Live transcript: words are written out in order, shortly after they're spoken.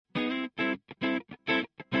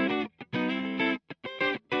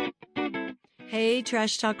Hey,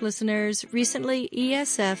 Trash Talk listeners. Recently,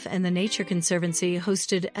 ESF and the Nature Conservancy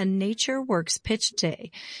hosted a Nature Works Pitch Day,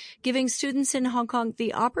 giving students in Hong Kong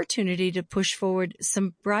the opportunity to push forward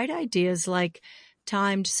some bright ideas like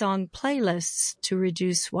timed song playlists to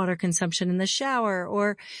reduce water consumption in the shower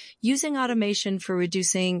or using automation for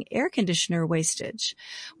reducing air conditioner wastage.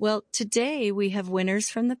 Well, today we have winners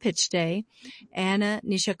from the pitch day, Anna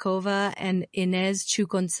Nishakova and Inez Chu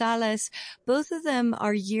Gonzalez. Both of them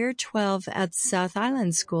are year 12 at South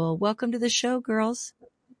Island School. Welcome to the show, girls.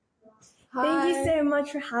 Hi. Thank you so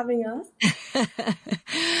much for having us.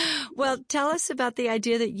 Well, tell us about the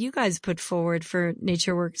idea that you guys put forward for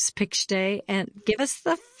NatureWorks Pitch Day and give us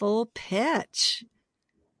the full pitch.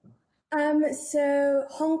 So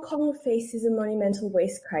Hong Kong faces a monumental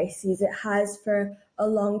waste crisis. It has for a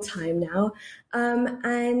long time now.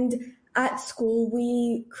 And at school,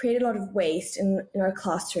 we create a lot of waste in our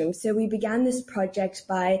classroom. So we began this project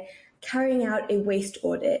by carrying out a waste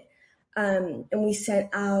audit. And we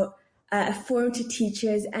sent out a form to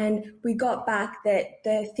teachers, and we got back that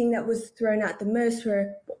the thing that was thrown out the most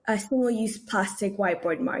were single-use plastic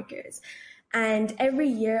whiteboard markers. And every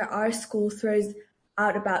year, our school throws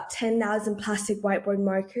out about 10,000 plastic whiteboard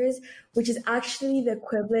markers, which is actually the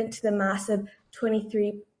equivalent to the mass of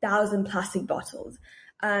 23,000 plastic bottles.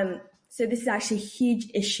 So this is actually a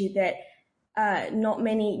huge issue that not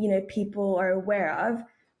many, people are aware of,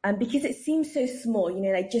 because it seems so small,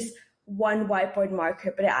 like just one whiteboard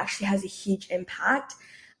marker, but it actually has a huge impact.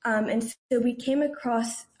 And so we came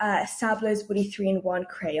across Sablow's Woody 3-in-1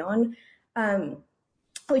 crayon,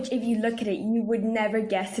 which if you look at it, you would never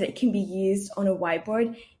guess that it can be used on a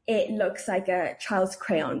whiteboard. It looks like a child's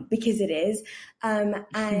crayon because it is. And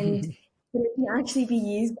it can actually be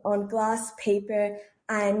used on glass, paper,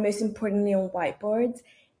 and most importantly on whiteboards.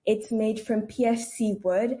 It's made from PFC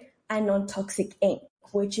wood and non-toxic ink,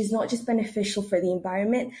 which is not just beneficial for the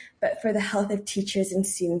environment, but for the health of teachers and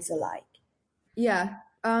students alike. Yeah.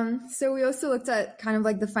 So we also looked at kind of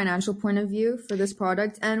like the financial point of view for this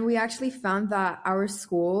product, and we actually found that our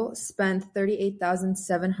school spent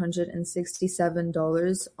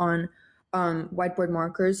 $38,767 on whiteboard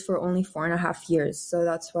markers for only 4.5 years. So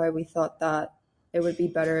that's why we thought that it would be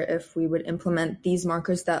better if we would implement these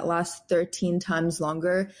markers that last 13 times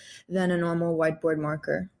longer than a normal whiteboard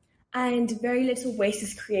marker. And very little waste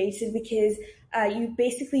is created because you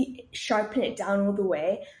basically sharpen it down all the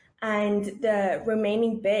way, and the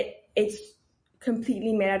remaining bit, it's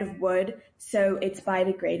completely made out of wood, so it's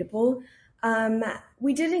biodegradable.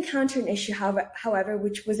 We did encounter an issue, however,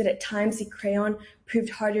 which was that at times the crayon proved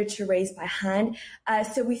harder to erase by hand.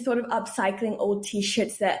 So we thought of upcycling old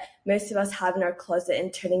T-shirts that most of us have in our closet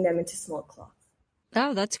and turning them into small cloth.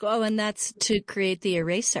 Oh, that's cool. Oh, and that's to create the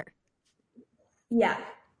eraser. Yeah.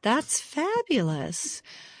 That's fabulous.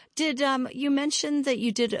 Did you mentioned that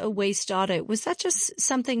you did a waste audit? Was that just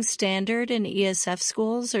something standard in ESF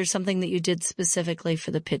schools or something that you did specifically for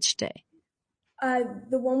the pitch day?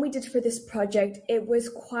 The one we did for this project, it was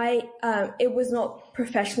it was not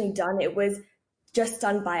professionally done. It was just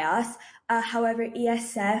done by us. However,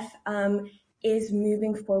 ESF is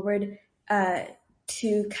moving forward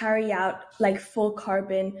to carry out like full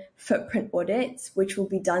carbon footprint audits, which will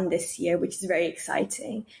be done this year, which is very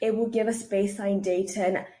exciting. It will give us baseline data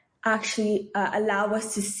and actually allow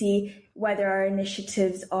us to see whether our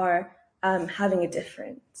initiatives are having a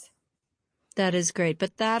difference. That is great.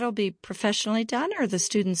 But that'll be professionally done, or the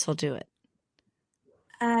students will do it?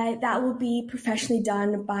 That will be professionally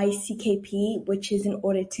done by CKP, which is an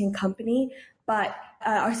auditing company, but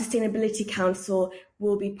our Sustainability Council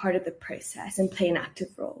will be part of the process and play an active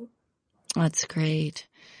role. That's great.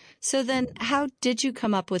 So then how did you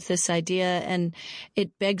come up with this idea? And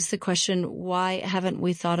it begs the question, why haven't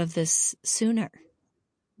we thought of this sooner?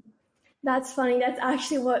 That's funny. That's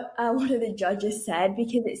actually what one of the judges said,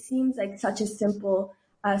 because it seems like such a simple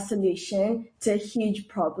solution to a huge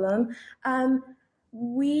problem.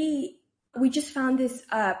 We just found this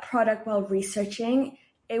product while researching.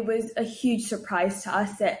 It was a huge surprise to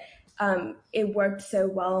us that it worked so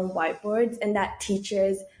well on whiteboards and that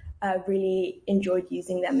teachers really enjoyed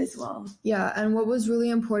using them as well. Yeah, and what was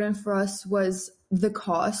really important for us was the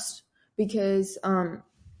cost, because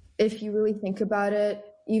if you really think about it,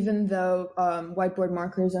 even though whiteboard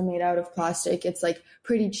markers are made out of plastic, it's like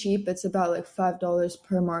pretty cheap. It's about like $5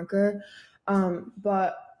 per marker.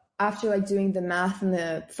 But after like doing the math and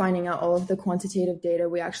the finding out all of the quantitative data,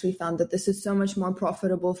 we actually found that this is so much more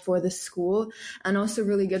profitable for the school and also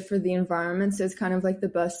really good for the environment. So it's kind of like the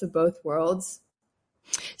best of both worlds.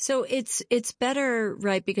 So it's better,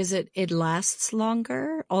 right? Because it lasts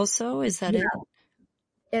longer also. Is that it?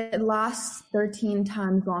 It lasts 13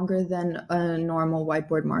 times longer than a normal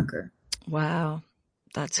whiteboard marker. Wow.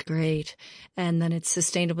 That's great. And then it's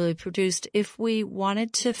sustainably produced. If we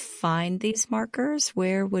wanted to find these markers,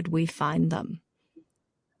 where would we find them?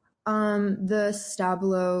 The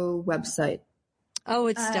Stabilo website. Oh,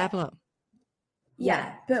 it's Stabilo.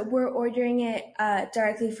 Yeah, but we're ordering it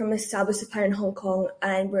directly from a Stabilo supplier in Hong Kong,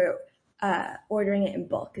 and we're ordering it in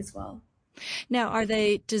bulk as well. Now, are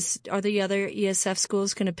the other ESF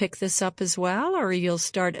schools going to pick this up as well, or you'll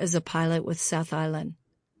start as a pilot with South Island?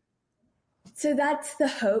 So that's the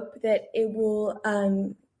hope, that it will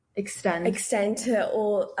extend to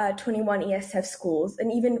all 21 ESF schools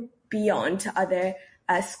and even beyond to other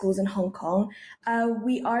schools in Hong Kong.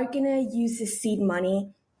 We are going to use the seed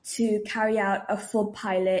money to carry out a full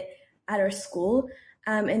pilot at our school,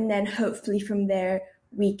 and then hopefully from there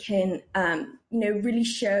we can really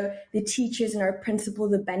show the teachers and our principal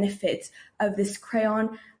the benefits of this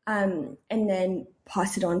crayon, and then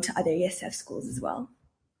pass it on to other ESF schools as well.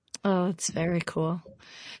 Oh, it's very cool.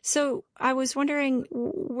 So I was wondering,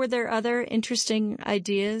 were there other interesting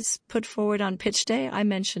ideas put forward on Pitch Day? I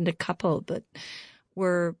mentioned a couple, but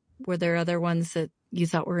were there other ones that you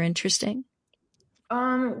thought were interesting?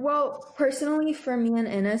 Well, personally, for me and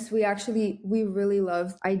Ines, we really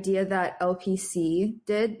loved the idea that LPC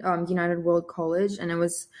did, United World College, and it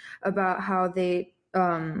was about how they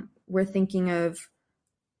were thinking of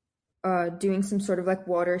doing some sort of like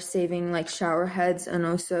water saving like shower heads, and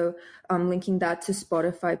also linking that to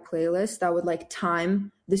Spotify playlists that would like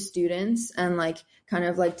time the students and like kind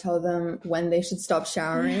of like tell them when they should stop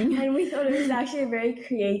showering. And we thought it was actually a very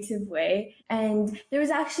creative way. And there was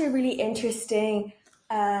actually a really interesting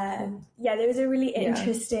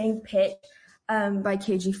interesting pitch by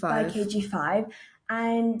KG5.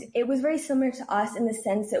 And it was very similar to us in the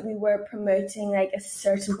sense that we were promoting like a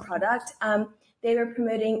certain product. They were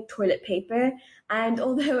promoting toilet paper, and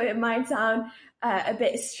although it might sound a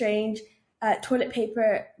bit strange,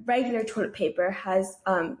 regular toilet paper has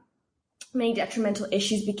many detrimental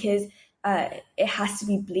issues because it has to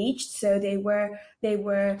be bleached. So they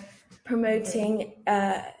were promoting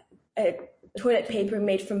a toilet paper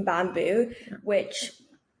made from bamboo, which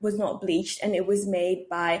was not bleached, and it was made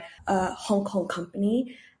by a Hong Kong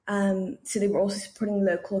company. So they were also supporting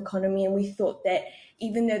the local economy, and we thought that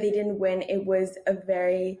even though they didn't win, it was a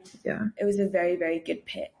very, very good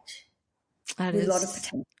pitch. There's a lot of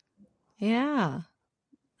potential. Yeah,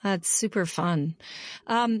 that's super fun.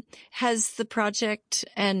 Has the project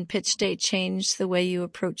and Pitch Day changed the way you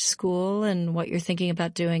approach school and what you're thinking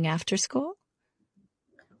about doing after school?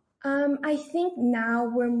 I think now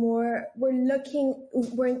we're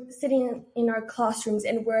sitting in our classrooms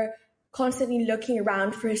and we're constantly looking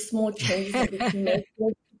around for small changes that we can make.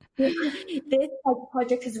 This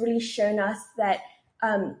project has really shown us that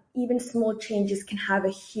even small changes can have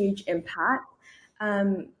a huge impact.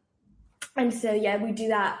 And so, we do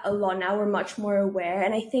that a lot now. We're much more aware.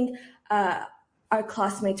 And I think our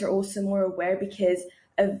classmates are also more aware because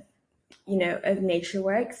of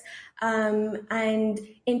NatureWorks. And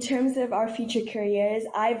in terms of our future careers,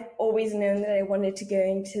 I've always known that I wanted to go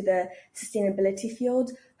into the sustainability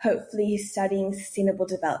field, hopefully studying sustainable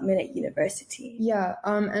development at university. Yeah,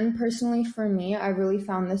 and personally for me, I really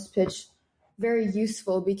found this pitch very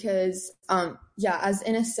useful because, as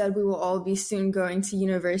Ines said, we will all be soon going to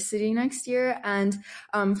university next year. And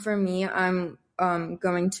for me, I'm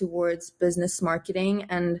going towards business marketing,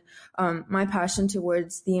 and my passion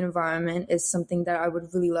towards the environment is something that I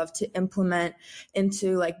would really love to implement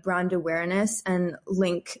into like brand awareness and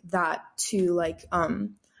link that to like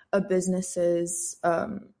a business's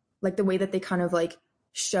like the way that they kind of like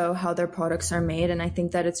show how their products are made. And I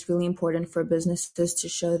think that it's really important for businesses to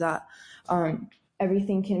show that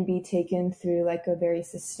everything can be taken through like a very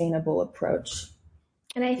sustainable approach.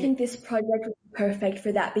 And I think this project was perfect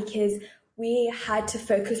for that because we had to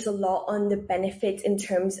focus a lot on the benefits in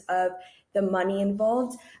terms of the money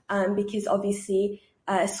involved, because obviously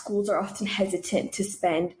schools are often hesitant to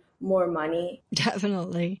spend more money.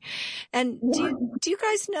 Definitely. And do you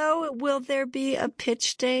guys know, will there be a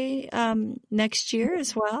pitch day next year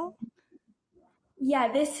as well?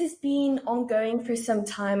 Yeah, this has been ongoing for some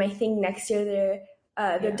time. I think next year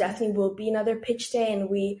there definitely will be another pitch day, and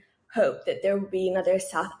we hope that there will be another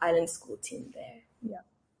South Island school team there. Yeah.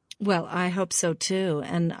 Well, I hope so too.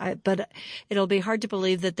 But it'll be hard to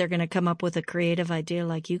believe that they're going to come up with a creative idea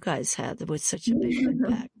like you guys had with such a big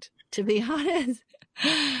impact, to be honest.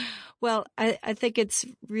 Well, I think it's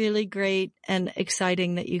really great and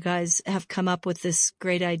exciting that you guys have come up with this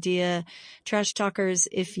great idea. Trash Talkers,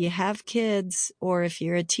 if you have kids or if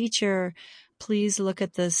you're a teacher, please look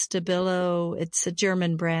at the Stabilo. It's a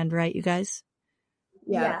German brand, right, you guys?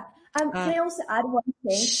 Yeah. Can I also add one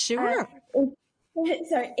thing? Sure.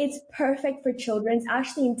 It's perfect for children. It's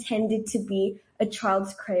actually intended to be a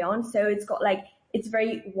child's crayon. So it's got it's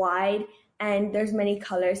very wide and there's many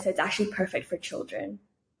colors. So it's actually perfect for children.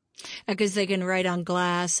 Because they can write on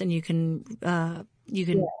glass and you can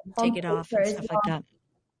take it off and stuff like that.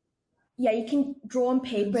 Yeah, you can draw on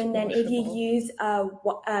paper, and then if you use a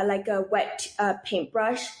wet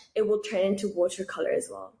paintbrush, it will turn into watercolor as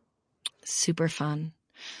well. Super fun.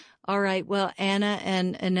 All right. Well, Anna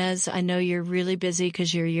and Inez, I know you're really busy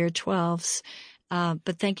because you're year 12s,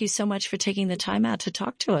 but thank you so much for taking the time out to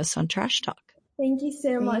talk to us on Trash Talk. Thank you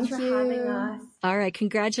so much for having us. All right.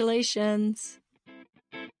 Congratulations.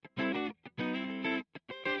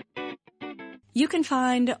 You can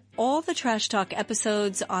find all the Trash Talk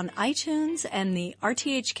episodes on iTunes and the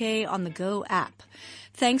RTHK on the Go app.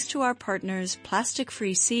 Thanks to our partners, Plastic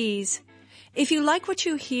Free Seas. If you like what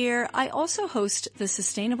you hear, I also host the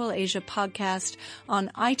Sustainable Asia podcast on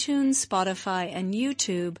iTunes, Spotify, and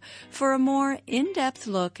YouTube for a more in-depth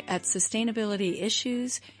look at sustainability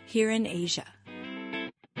issues here in Asia.